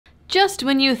Just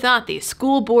when you thought the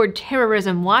school board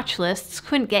terrorism watch lists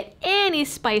couldn't get any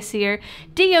spicier,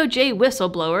 DOJ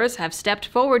whistleblowers have stepped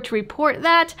forward to report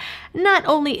that not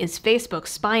only is Facebook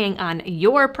spying on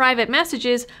your private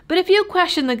messages, but if you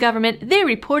question the government, they're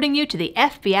reporting you to the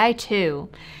FBI too.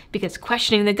 Because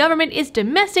questioning the government is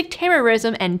domestic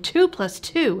terrorism and 2 +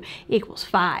 2 =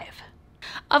 5.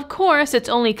 Of course, it's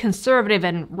only conservative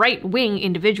and right-wing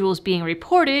individuals being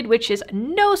reported, which is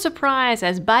no surprise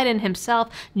as Biden himself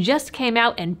just came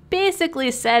out and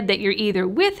basically said that you're either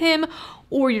with him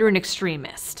or you're an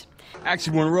extremist.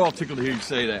 Actually, we're all tickled to hear you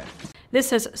say that.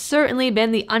 This has certainly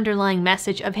been the underlying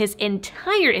message of his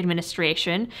entire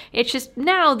administration. It's just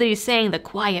now that he's saying the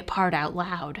quiet part out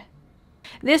loud.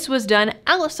 This was done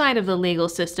outside of the legal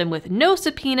system with no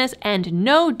subpoenas and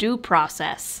no due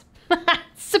process.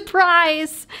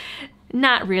 Surprise!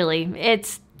 Not really.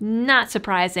 It's not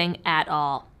surprising at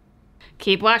all.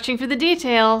 Keep watching for the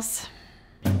details.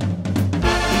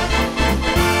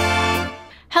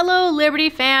 Hello, Liberty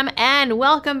fam, and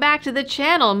welcome back to the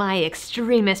channel, my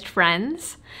extremist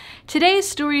friends. Today's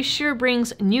story sure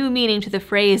brings new meaning to the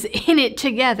phrase "in it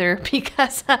together"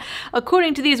 because,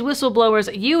 according to these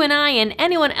whistleblowers, you and I and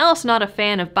anyone else not a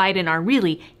fan of Biden are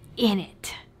really in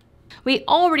it. We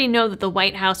already know that the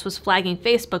White House was flagging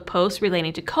Facebook posts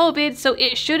relating to COVID, so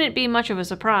it shouldn't be much of a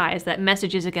surprise that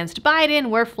messages against Biden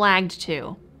were flagged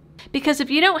too. Because if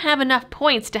you don't have enough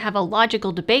points to have a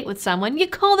logical debate with someone, you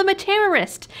call them a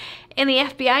terrorist. And the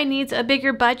FBI needs a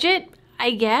bigger budget,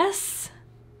 I guess?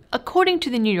 According to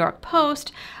the New York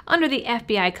Post, under the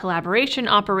FBI collaboration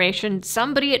operation,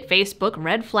 somebody at Facebook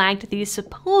red flagged these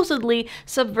supposedly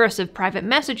subversive private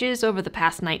messages over the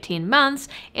past 19 months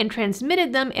and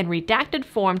transmitted them in redacted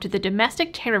form to the Domestic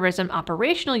Terrorism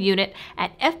Operational Unit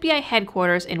at FBI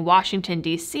headquarters in Washington,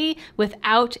 D.C.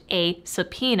 without a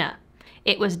subpoena.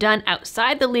 It was done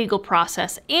outside the legal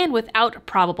process and without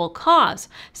probable cause,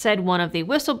 said one of the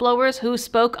whistleblowers who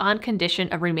spoke on condition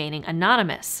of remaining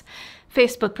anonymous.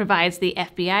 Facebook provides the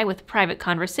FBI with private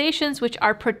conversations which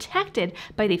are protected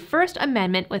by the First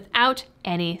Amendment without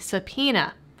any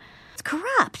subpoena. It's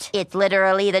corrupt. It's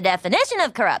literally the definition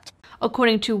of corrupt.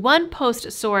 According to one Post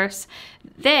source,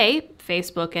 they,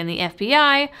 Facebook and the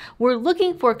FBI, were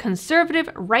looking for conservative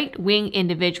right-wing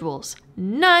individuals.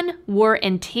 None were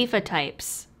Antifa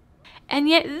types. And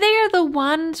yet they're the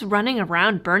ones running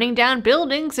around burning down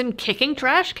buildings and kicking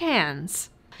trash cans.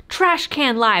 Trash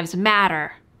can lives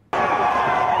matter. Light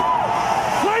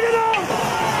it up!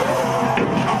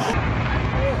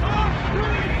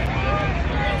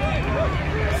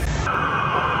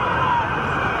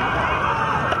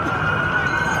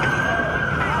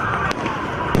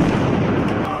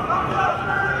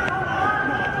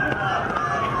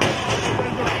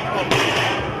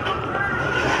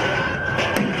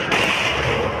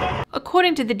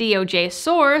 According to the DOJ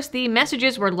source, the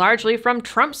messages were largely from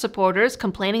Trump supporters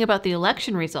complaining about the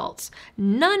election results.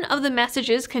 None of the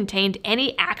messages contained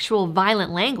any actual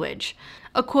violent language.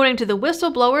 According to the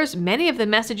whistleblowers, many of the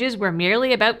messages were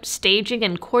merely about staging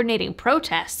and coordinating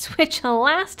protests, which the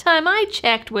last time I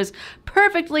checked was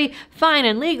perfectly fine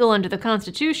and legal under the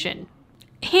Constitution.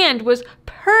 And was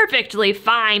perfectly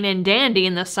fine and dandy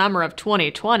in the summer of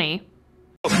 2020.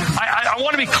 I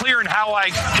want to be clear in how I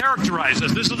characterize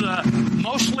this. This is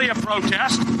mostly a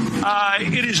protest.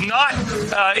 It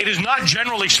is not,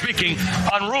 generally speaking,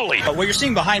 unruly. What you're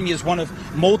seeing behind me is one of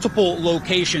multiple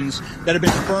locations that have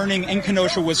been burning in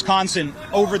Kenosha, Wisconsin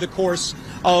over the course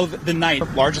of the night.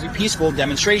 Largely peaceful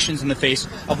demonstrations in the face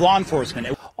of law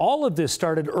enforcement. All of this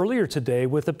started earlier today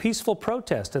with a peaceful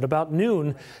protest at about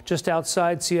noon just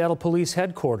outside Seattle Police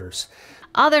headquarters.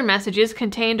 Other messages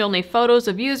contained only photos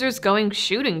of users going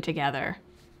shooting together.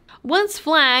 Once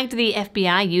flagged, the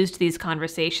FBI used these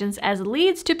conversations as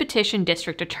leads to petition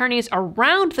district attorneys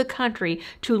around the country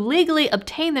to legally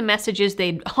obtain the messages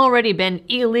they'd already been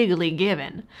illegally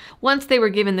given. Once they were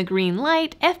given the green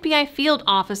light, FBI field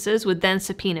offices would then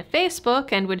subpoena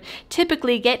Facebook and would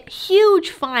typically get huge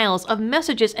files of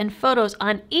messages and photos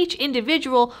on each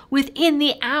individual within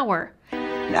the hour.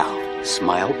 Now,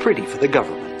 smile pretty for the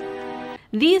government.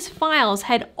 These files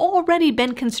had already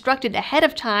been constructed ahead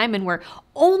of time and were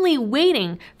only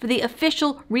waiting for the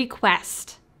official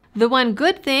request. The one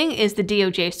good thing is the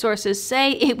DOJ sources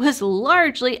say it was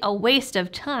largely a waste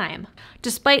of time.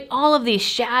 Despite all of these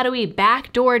shadowy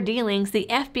backdoor dealings, the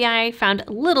FBI found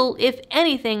little, if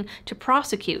anything, to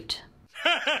prosecute.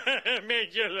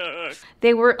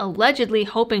 They were allegedly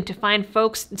hoping to find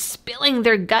folks spilling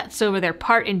their guts over their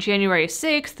part in January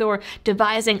 6th or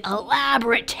devising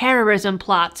elaborate terrorism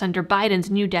plots under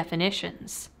Biden's new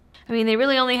definitions. I mean, they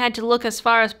really only had to look as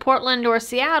far as Portland or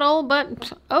Seattle,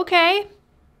 but okay.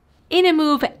 In a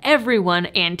move everyone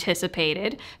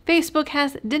anticipated, Facebook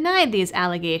has denied these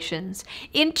allegations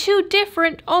in two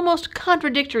different, almost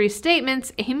contradictory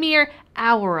statements a mere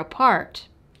hour apart.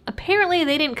 Apparently,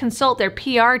 they didn't consult their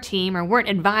PR team or weren't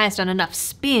advised on enough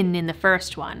spin in the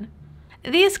first one.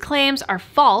 These claims are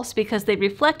false because they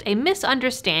reflect a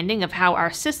misunderstanding of how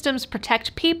our systems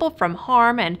protect people from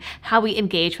harm and how we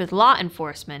engage with law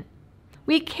enforcement.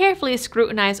 We carefully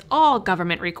scrutinize all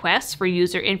government requests for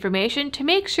user information to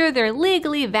make sure they're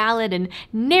legally valid and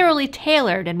narrowly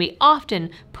tailored, and we often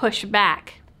push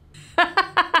back.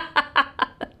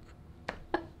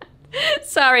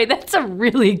 Sorry, that's a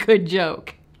really good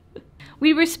joke.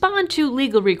 We respond to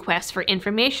legal requests for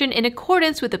information in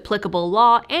accordance with applicable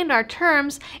law and our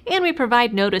terms, and we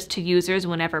provide notice to users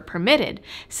whenever permitted,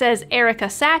 says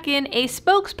Erica Sakin, a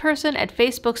spokesperson at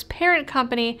Facebook's parent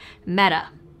company, Meta.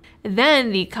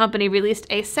 Then the company released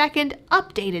a second,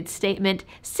 updated statement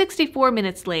 64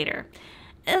 minutes later.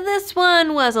 This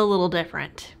one was a little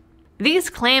different. These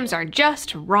claims are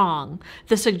just wrong.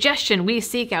 The suggestion we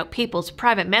seek out people's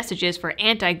private messages for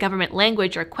anti-government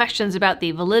language or questions about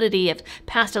the validity of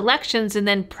past elections and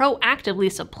then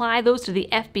proactively supply those to the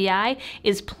FBI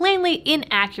is plainly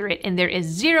inaccurate, and there is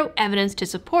zero evidence to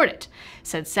support it,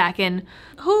 said Sakin,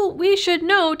 who, we should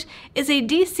note, is a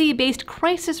DC-based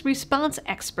crisis response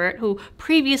expert who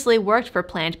previously worked for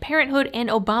Planned Parenthood and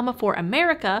Obama for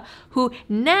America, who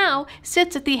now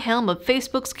sits at the helm of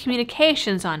Facebook's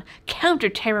communications on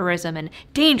counterterrorism and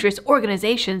dangerous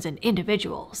organizations and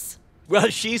individuals. Well,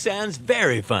 she sounds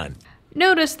very fun.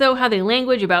 Notice, though, how the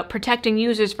language about protecting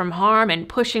users from harm and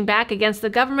pushing back against the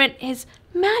government has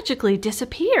magically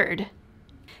disappeared.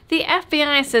 The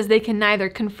FBI says they can neither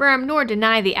confirm nor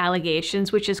deny the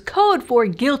allegations, which is code for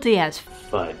guilty as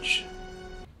Fudge.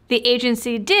 The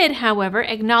agency did, however,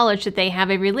 acknowledge that they have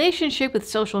a relationship with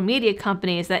social media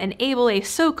companies that enable a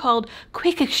so-called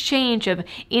quick exchange of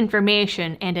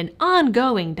information and an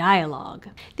ongoing dialogue.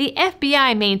 The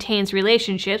FBI maintains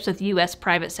relationships with U.S.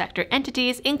 private sector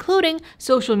entities, including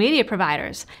social media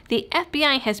providers. The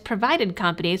FBI has provided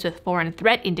companies with foreign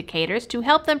threat indicators to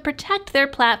help them protect their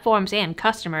platforms and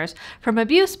customers from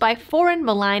abuse by foreign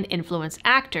malign influence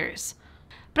actors.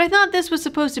 But I thought this was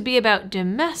supposed to be about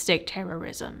domestic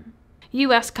terrorism.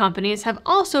 U.S. companies have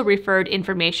also referred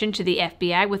information to the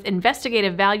FBI with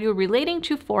investigative value relating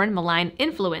to foreign malign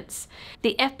influence.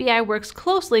 The FBI works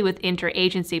closely with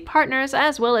interagency partners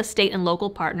as well as state and local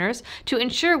partners to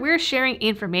ensure we're sharing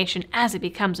information as it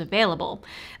becomes available.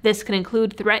 This can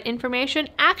include threat information,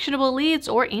 actionable leads,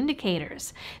 or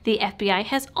indicators. The FBI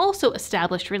has also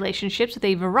established relationships with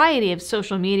a variety of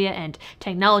social media and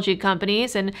technology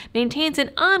companies and maintains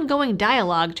an ongoing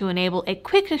dialogue to enable a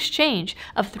quick exchange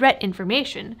of threat information.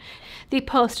 The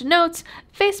Post notes,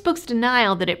 Facebook's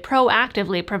denial that it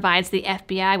proactively provides the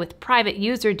FBI with private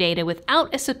user data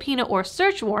without a subpoena or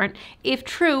search warrant, if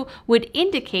true, would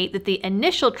indicate that the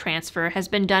initial transfer has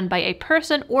been done by a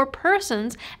person or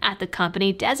persons at the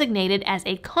company designated as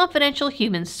a confidential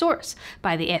human source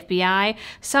by the FBI,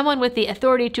 someone with the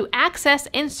authority to access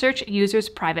and search users'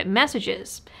 private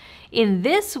messages. In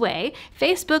this way,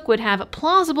 Facebook would have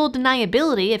plausible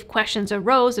deniability if questions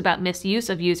arose about misuse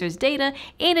of users' data,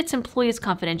 and its employees'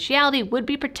 confidentiality would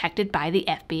be protected by the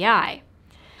FBI.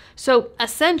 So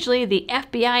essentially, the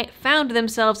FBI found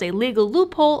themselves a legal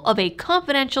loophole of a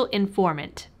confidential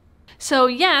informant. So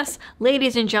yes,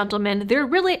 ladies and gentlemen, there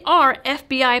really are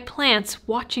FBI plants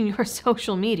watching your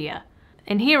social media.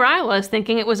 And here I was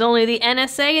thinking it was only the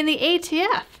NSA and the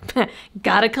ATF.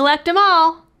 Gotta collect them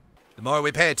all. The more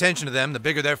we pay attention to them, the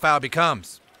bigger their file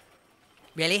becomes.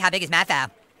 Really? How big is my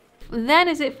file? That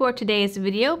is it for today's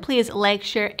video. Please like,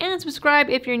 share, and subscribe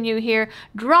if you're new here.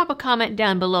 Drop a comment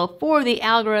down below for the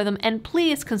algorithm, and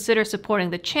please consider supporting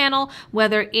the channel,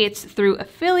 whether it's through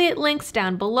affiliate links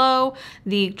down below,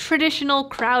 the traditional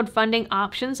crowdfunding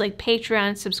options like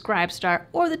Patreon, Subscribestar,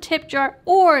 or the tip jar,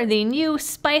 or the new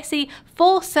spicy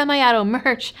full semi-auto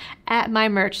merch at my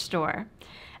merch store.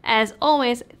 As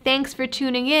always, thanks for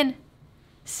tuning in.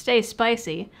 Stay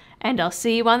spicy, and I'll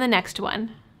see you on the next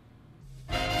one.